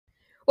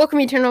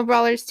Welcome, Eternal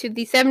Brawlers, to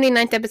the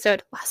 79th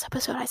episode. Last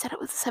episode, I said it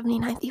was the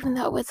 79th, even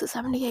though it was the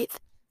 78th.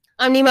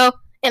 I'm Nemo.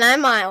 And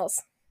I'm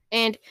Miles.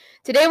 And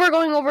today we're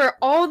going over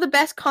all the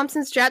best comps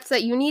and strats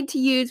that you need to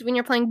use when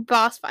you're playing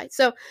boss fights.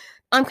 So,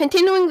 I'm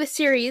continuing the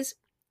series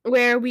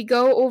where we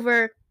go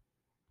over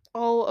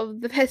all of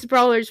the best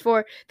brawlers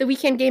for the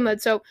weekend game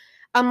mode. So,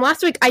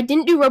 last week I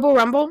didn't do Robo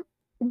Rumble,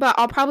 but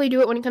I'll probably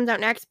do it when it comes out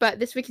next. But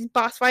this week is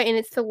boss fight, and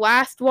it's the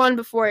last one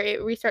before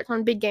it restarts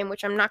on big game,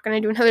 which I'm not going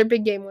to do another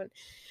big game one.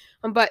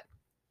 But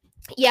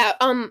yeah,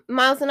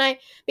 Miles and I,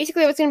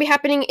 basically what's going to be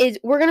happening is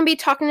we're going to be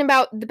talking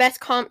about the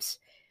best comps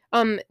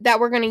that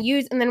we're going to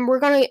use, and then we're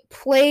going to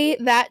play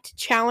that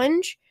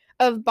challenge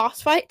of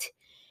boss fight,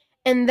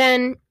 and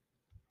then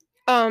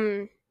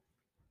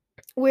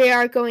we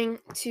are going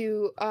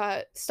to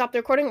stop the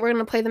recording. We're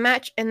going to play the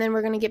match, and then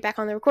we're going to get back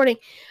on the recording.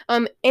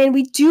 And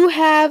we do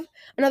have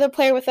another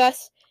player with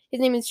us.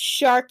 His name is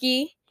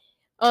Sharky.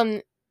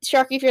 Sharky,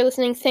 if you're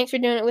listening, thanks for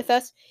doing it with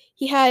us.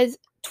 He has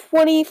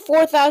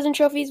 24,000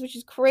 trophies, which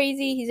is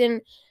crazy. He's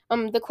in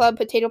the club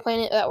Potato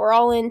Planet that we're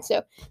all in.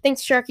 So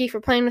thanks, Sharky,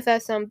 for playing with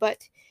us. But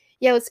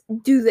yeah, let's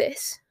do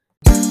this.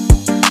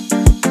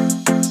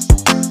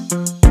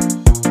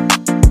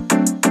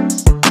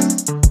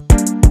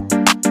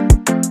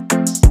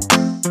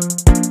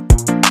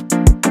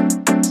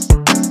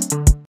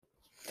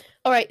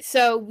 All right,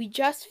 so we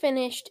just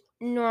finished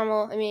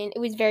normal. I mean, it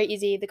was very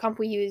easy. The comp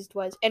we used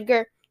was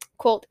Edgar,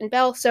 Colt, and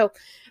Belle. So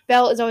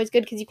Belle is always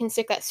good because you can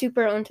stick that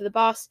super onto the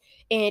boss.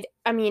 And,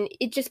 I mean,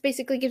 it just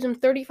basically gives him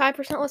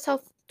 35% less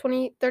health,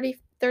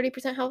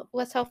 30%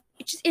 less health.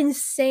 It's just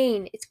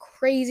insane. It's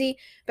crazy.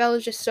 Belle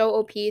is just so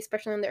OP,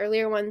 especially on the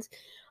earlier ones.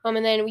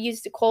 And then we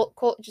used the Colt.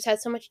 Colt just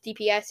has so much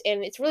DPS,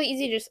 and it's really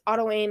easy to just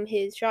auto-aim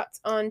his shots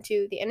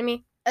onto the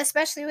enemy.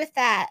 Especially with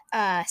that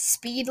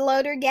speed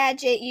loader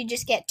gadget, you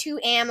just get 2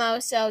 ammo.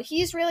 So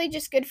he's really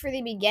just good for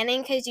the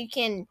beginning because you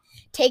can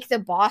take the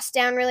boss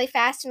down really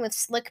fast. And with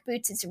slick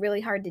boots, it's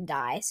really hard to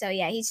die. So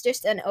yeah, he's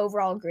just an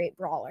overall great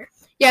brawler.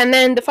 Yeah, and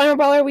then the final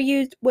brawler we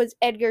used was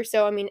Edgar.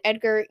 So I mean,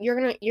 Edgar, you're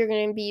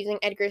gonna be using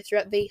Edgar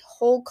throughout the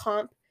whole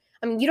comp.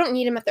 I mean, you don't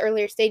need him at the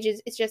earlier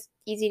stages. It's just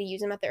easy to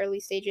use him at the early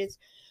stages.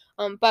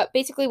 But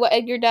basically, what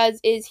Edgar does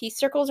is he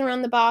circles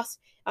around the boss,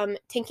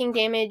 tanking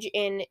damage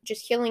and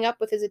just healing up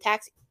with his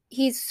attacks.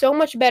 He's so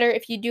much better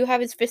if you do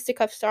have his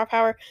Fisticuff star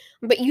power,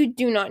 but you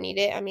do not need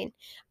it. I mean,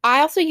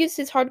 I also use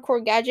his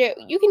hardcore gadget.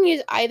 You can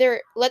use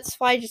either. Let's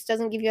Fly just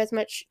doesn't give you as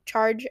much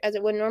charge as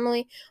it would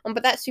normally,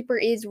 but that super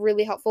is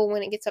really helpful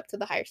when it gets up to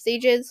the higher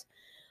stages.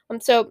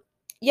 So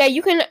yeah,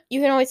 you can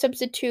always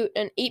substitute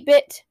an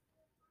 8-bit.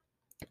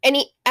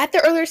 At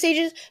the earlier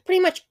stages, pretty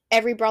much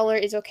every brawler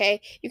is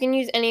okay. You can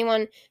use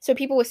anyone. So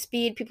people with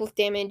speed, people with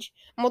damage,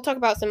 and we'll talk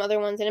about some other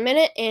ones in a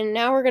minute. And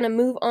now we're gonna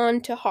move on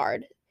to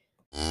hard.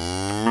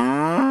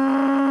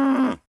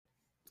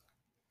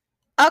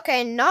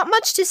 Okay, not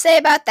much to say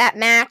about that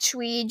match.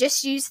 We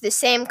just used the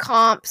same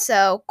comp,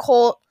 so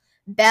Colt,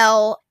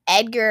 Belle,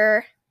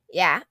 Edgar.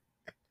 Yeah,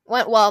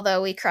 went well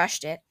though. We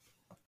crushed it.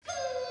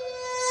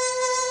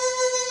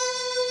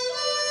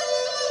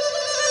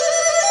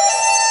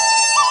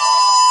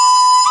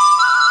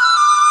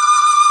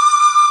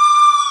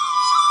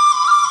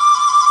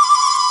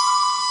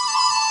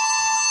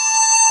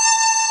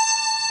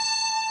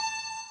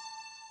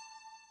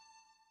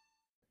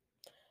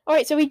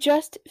 Alright, so we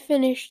just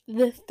finished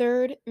the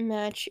third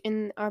match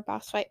in our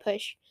boss fight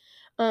push.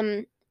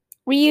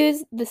 We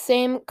used the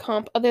same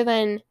comp other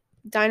than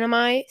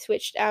Dynamite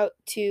switched out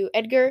to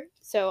Edgar,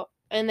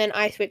 and then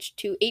I switched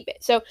to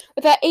 8-bit. So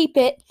with that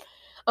 8-bit,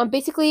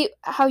 basically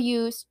how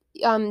you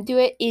do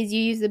it is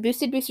you use the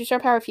boosted booster star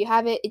power if you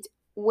have it. It's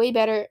way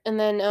better. And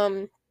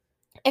then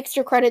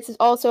extra credits is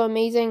also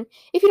amazing.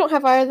 If you don't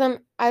have either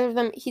of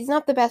them, he's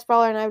not the best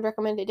brawler, and I would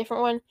recommend a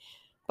different one.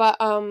 But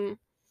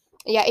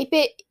yeah,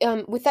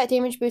 8-bit with that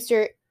damage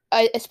booster,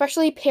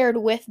 especially paired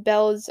with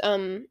Belle's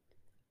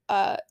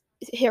her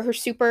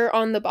super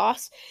on the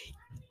boss,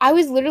 I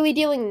was literally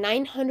dealing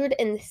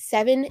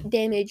 907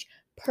 damage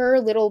per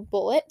little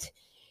bullet,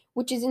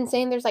 which is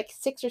insane. There's like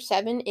 6 or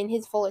 7 in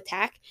his full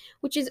attack,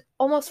 which is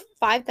almost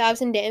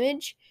 5,000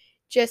 damage.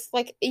 Just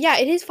like, yeah,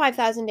 it is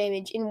 5,000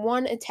 damage in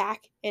one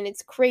attack, and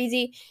it's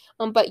crazy.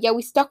 But yeah,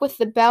 we stuck with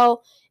the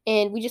Belle,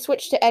 and we just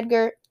switched to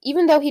Edgar.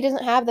 Even though he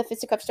doesn't have the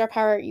Fisticuff star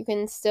power, you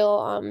can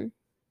still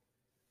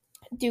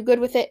do good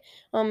with it.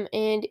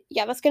 And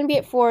yeah, that's gonna be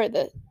it for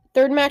the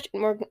third match,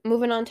 and we're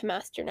moving on to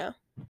Master now.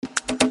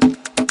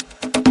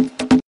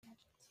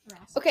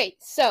 Okay,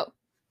 so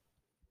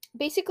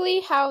basically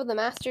how the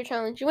Master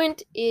Challenge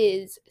went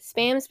is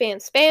spam,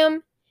 spam,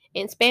 spam,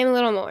 and spam a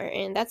little more,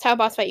 and that's how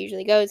boss fight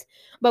usually goes.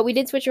 But we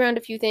did switch around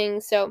a few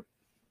things. So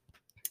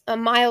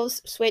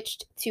Miles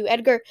switched to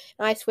Edgar,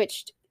 and I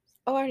switched.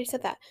 Oh, I already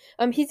said that.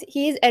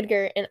 He is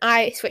Edgar, and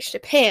I switched to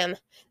Pam.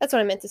 That's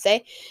what I meant to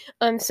say.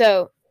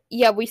 So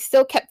yeah, we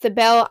still kept the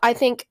Belle. I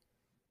think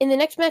in the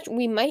next match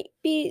we might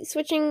be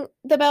switching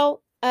the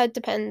Belle.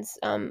 Depends.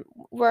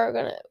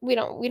 We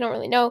don't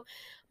really know,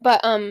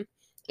 but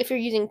if you're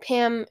using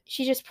Pam,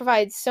 she just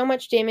provides so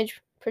much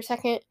damage per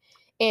second,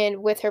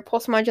 and with her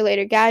pulse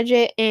modulator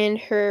gadget and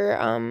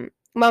her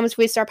Mama's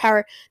Wiz Star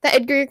power, that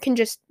Edgar can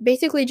just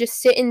basically just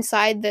sit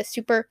inside the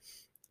super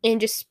and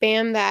just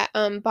spam that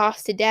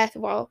boss to death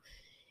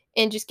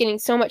and just getting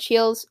so much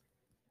heals.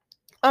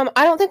 I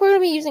don't think we're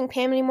going to be using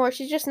Pam anymore.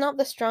 She's just not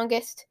the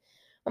strongest.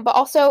 But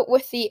also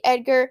with the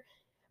Edgar,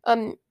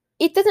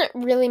 it doesn't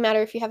really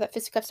matter if you have that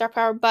Fisticuff Star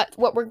power, but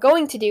what we're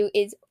going to do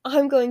is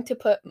I'm going to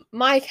put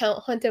my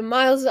account onto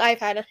Miles'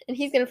 iPad, and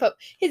he's going to put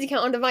his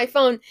account onto my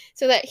phone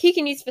so that he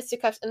can use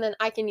Fisticuffs, and then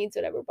I can use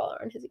whatever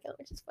brawler on his account,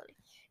 which is funny.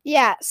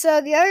 Yeah,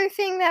 so the other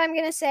thing that I'm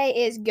going to say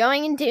is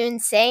going into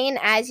Insane,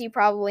 as you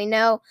probably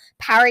know,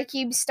 power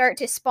cubes start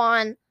to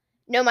spawn.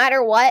 No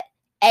matter what,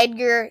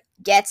 Edgar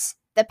gets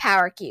the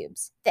power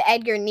cubes. The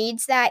Edgar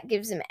needs that,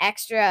 gives him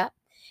extra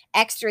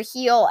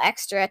heal,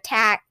 extra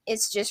attack.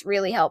 It's just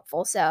really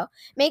helpful. So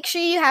make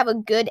sure you have a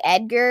good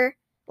Edgar,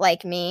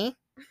 like me.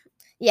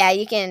 Yeah,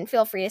 you can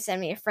feel free to send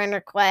me a friend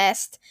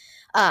request.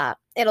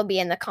 It'll be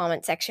in the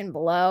comment section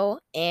below.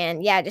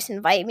 And yeah, just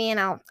invite me and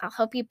I'll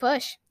help you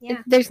push.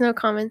 Yeah. There's no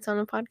comments on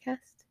the podcast.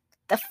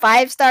 The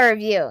 5-star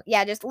review.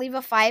 Yeah, just leave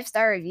a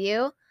 5-star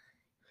review.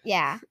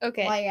 Yeah.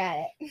 Okay. While you're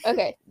at it.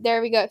 Okay,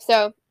 there we go.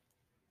 So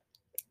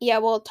yeah,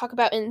 we'll talk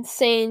about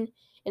Insane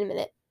in a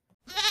minute.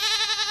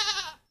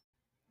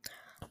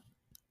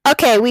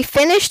 Okay, we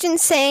finished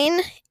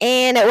Insane,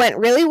 and it went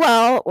really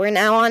well. We're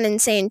now on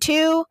Insane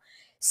 2.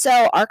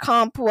 So our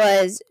comp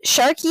was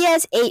Sharky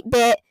as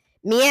 8-Bit,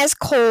 me as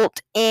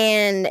Colt,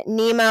 and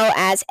Nemo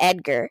as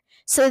Edgar.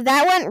 So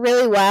that went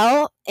really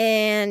well,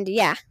 and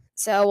yeah.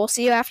 So we'll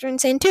see you after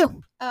Insane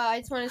 2. I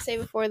just want to say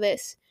before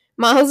this,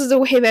 Miles is a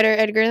way better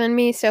Edgar than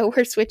me, so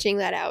we're switching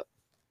that out.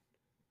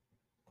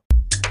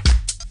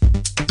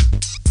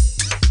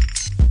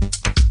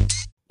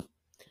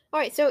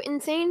 Alright, so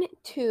Insane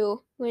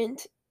 2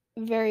 went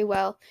very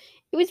well.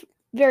 It was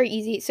very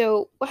easy.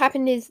 So what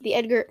happened is the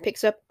Edgar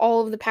picks up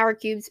all of the power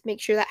cubes, make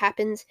sure that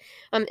happens.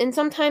 And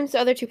sometimes the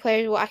other two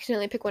players will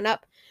accidentally pick one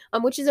up,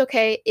 which is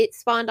okay. It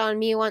spawned on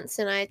me once,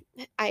 and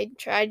I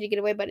tried to get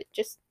away, but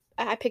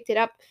I picked it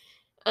up.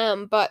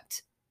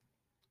 But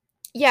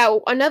yeah,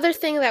 another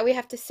thing that we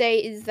have to say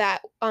is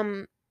that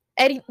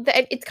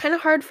it's kind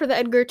of hard for the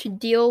Edgar to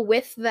deal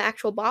with the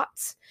actual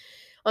bots.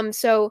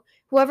 So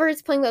whoever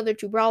is playing the other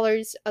two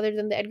brawlers, other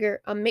than the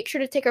Edgar, make sure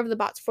to take over the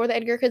bots for the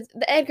Edgar, because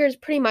the Edgar is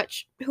pretty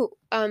much who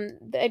the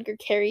Edgar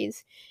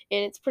carries,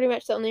 and it's pretty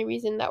much the only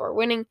reason that we're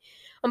winning.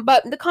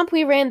 But the comp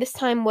we ran this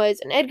time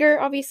was an Edgar,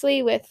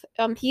 obviously, with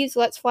he used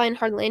Let's Fly and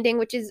Hard Landing,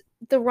 which is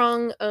the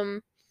wrong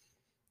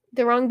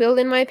build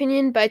in my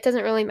opinion, but it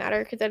doesn't really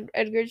matter because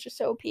Edgar is just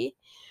so OP.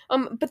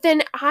 But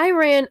then I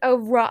ran a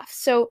Ruff.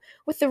 So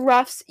with the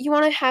Ruffs, you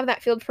want to have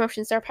that field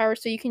promotion star power,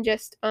 so you can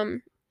just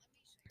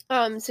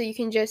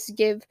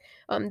give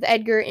the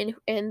Edgar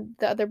and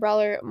the other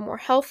brawler more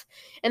health,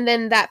 and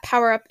then that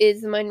power up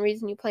is the main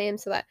reason you play him,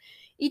 so that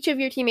each of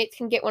your teammates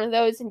can get one of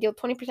those and deal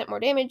 20% more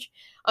damage.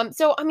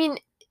 So I mean,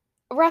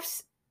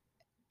 Ruffs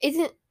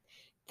isn't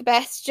the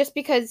best just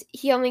because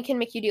he only can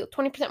make you deal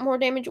 20% more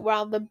damage,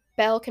 while the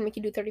Bell can make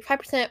you do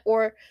 35%,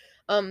 or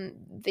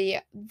the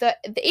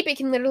 8-Bit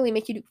can literally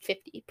make you do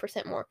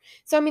 50% more.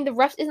 So I mean, the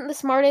Ruffs isn't the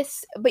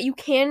smartest, but you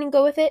can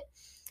go with it.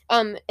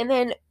 And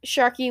then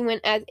Sharky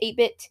went as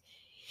 8-Bit.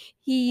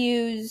 He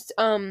used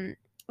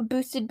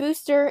boosted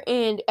booster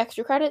and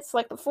extra credits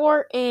like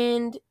before,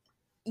 and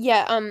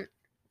yeah,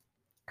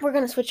 we're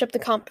gonna switch up the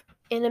comp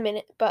in a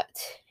minute, but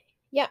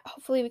yeah,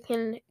 hopefully we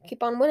can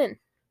keep on winning.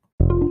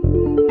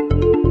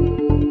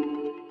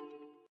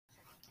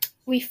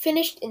 We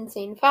finished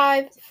Insane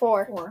 4.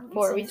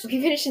 We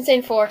finished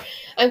Insane 4.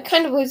 I'm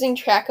kind of losing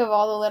track of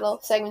all the little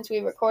segments we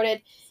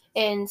recorded,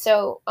 and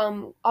so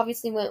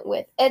obviously went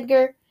with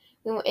Edgar.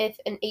 We went with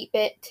an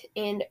 8-Bit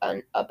and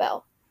a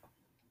Bell.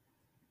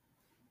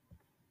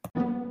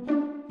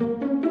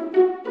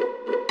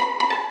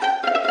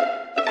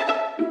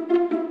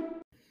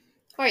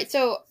 Alright,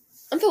 so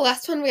on the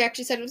last one, we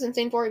actually said it was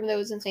Insane 4, even though it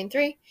was Insane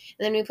 3. And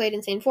then we played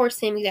Insane 4,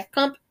 same exact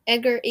comp,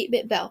 Edgar,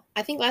 8-Bit, Bell.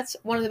 I think that's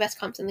one of the best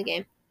comps in the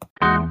game.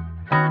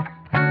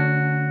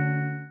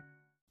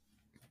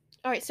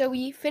 Alright, so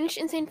we finished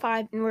Insane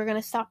 5, and we're going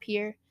to stop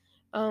here.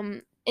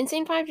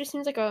 Insane 5 just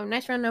seems like a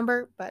nice round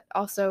number, but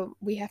also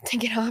we have to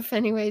get off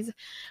anyways.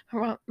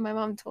 My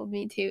mom told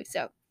me to,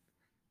 so.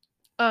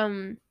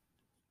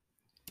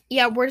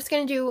 Yeah, we're just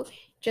going to do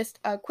just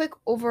a quick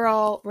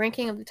overall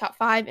ranking of the top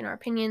 5 in our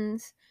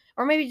opinions,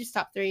 or maybe just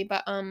top 3,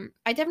 but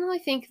I definitely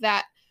think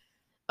that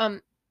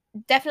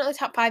definitely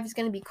top 5 is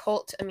going to be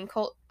Colt. I mean,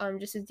 Colt,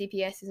 just his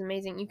DPS is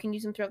amazing. You can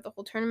use him throughout the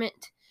whole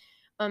tournament.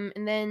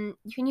 And then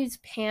you can use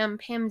Pam.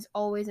 Pam is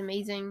always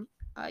amazing.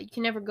 You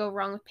can never go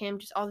wrong with Pam,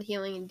 just all the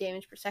healing and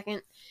damage per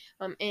second.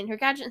 And her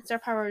gadget and star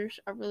powers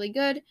are really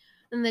good.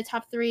 And the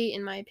top 3,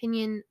 in my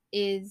opinion,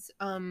 is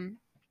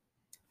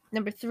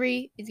number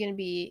 3 is going to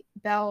be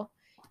Belle.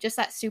 Just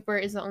that super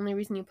is the only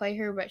reason you play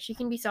her, but she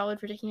can be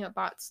solid for taking out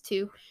bots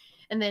too.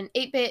 And then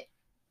 8-Bit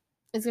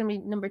is going to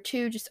be number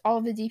 2, just all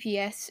of the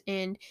DPS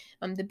and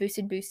the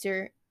boosted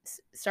booster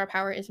star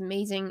power is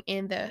amazing,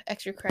 and the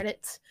extra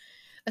credits.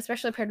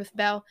 especially paired with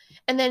Bell.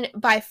 And then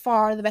by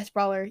far the best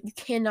brawler, you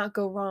cannot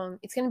go wrong.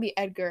 It's going to be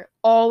Edgar.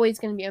 Always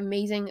going to be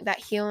amazing. That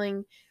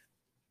healing,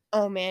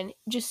 oh man,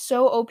 just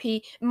so OP.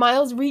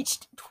 Miles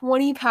reached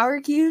 20 power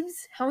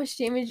cubes. How much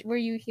damage were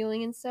you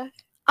healing and stuff?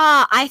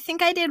 I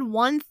think I did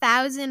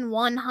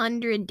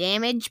 1,100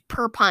 damage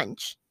per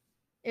punch.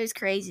 It was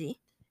crazy.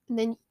 And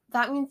then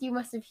that means you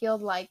must have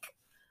healed like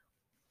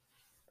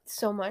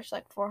so much,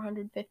 like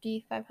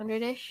 450,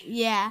 500-ish.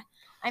 Yeah.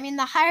 I mean,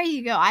 the higher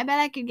you go, I bet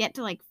I could get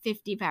to like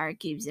 50 power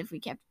cubes if we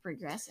kept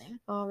progressing.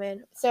 Oh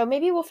man. So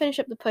maybe we'll finish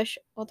up the push.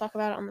 We'll talk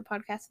about it on the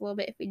podcast a little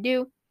bit if we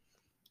do.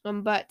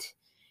 But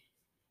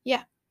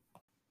yeah.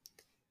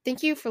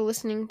 Thank you for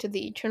listening to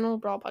the Eternal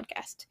Brawl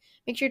podcast.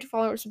 Make sure to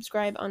follow or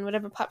subscribe on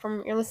whatever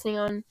platform you're listening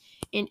on.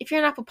 And if you're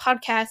on Apple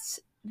Podcasts,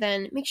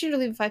 then make sure to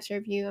leave a 5-star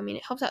review. I mean,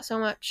 it helps out so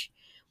much.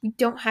 We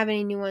don't have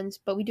any new ones,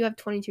 but we do have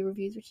 22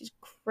 reviews, which is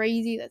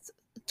crazy. That's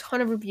a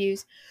ton of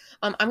reviews.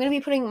 I'm going to be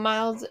putting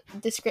Miles'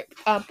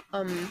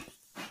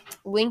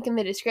 link in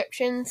the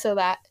description so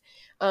that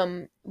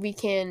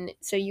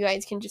so you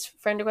guys can just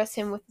friend request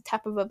him with the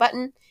tap of a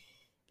button.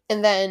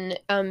 And then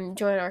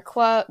join our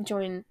club,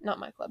 not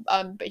my club,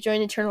 but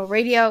join Eternal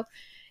Radio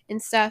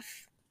and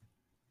stuff.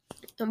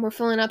 And we're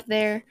filling up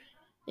there.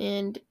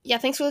 And yeah,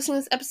 thanks for listening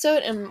to this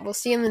episode, and we'll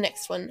see you in the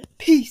next one.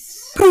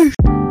 Peace.